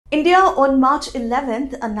India on March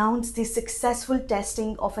 11th announced the successful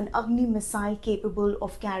testing of an Agni missile capable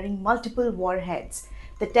of carrying multiple warheads.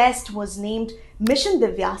 The test was named Mission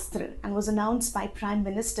Divyastra and was announced by Prime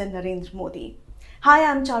Minister Narendra Modi. Hi,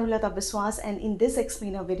 I'm Charulata Biswas, and in this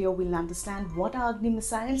explainer video, we'll understand what are Agni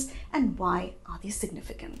missiles and why are they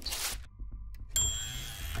significant.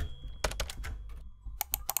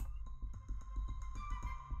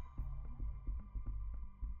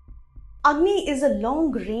 Agni is a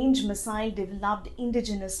long-range missile developed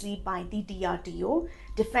indigenously by the DRDO,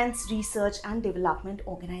 Defense Research and Development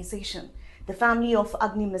Organization. The family of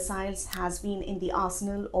Agni missiles has been in the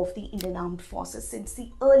arsenal of the Indian Armed Forces since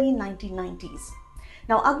the early 1990s.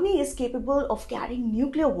 Now, Agni is capable of carrying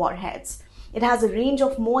nuclear warheads. It has a range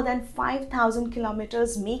of more than 5,000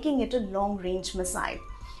 kilometers, making it a long-range missile,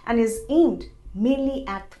 and is aimed mainly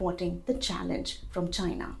at thwarting the challenge from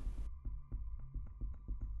China.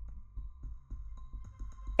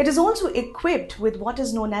 It is also equipped with what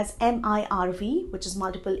is known as MIRV, which is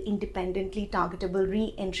Multiple Independently Targetable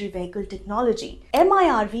Re-Entry Vehicle technology.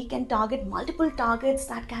 MIRV can target multiple targets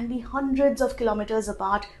that can be hundreds of kilometers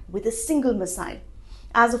apart with a single missile.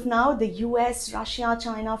 As of now, the US, Russia,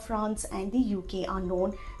 China, France, and the UK are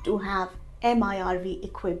known to have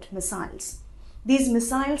MIRV-equipped missiles. These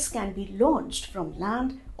missiles can be launched from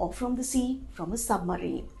land or from the sea, from a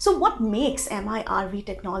submarine. So what makes MIRV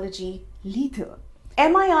technology lethal?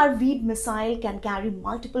 MIRV missile can carry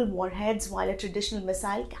multiple warheads while a traditional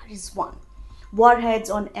missile carries one. Warheads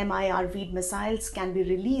on MIRV missiles can be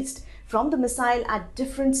released from the missile at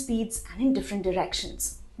different speeds and in different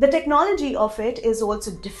directions. The technology of it is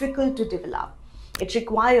also difficult to develop. It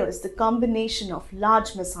requires the combination of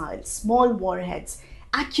large missiles, small warheads,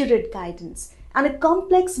 accurate guidance, and a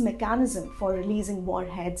complex mechanism for releasing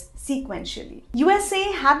warheads sequentially. USA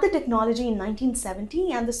had the technology in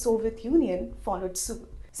 1970 and the Soviet Union followed suit.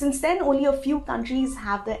 Since then, only a few countries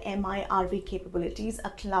have the MIRV capabilities,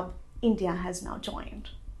 a club India has now joined.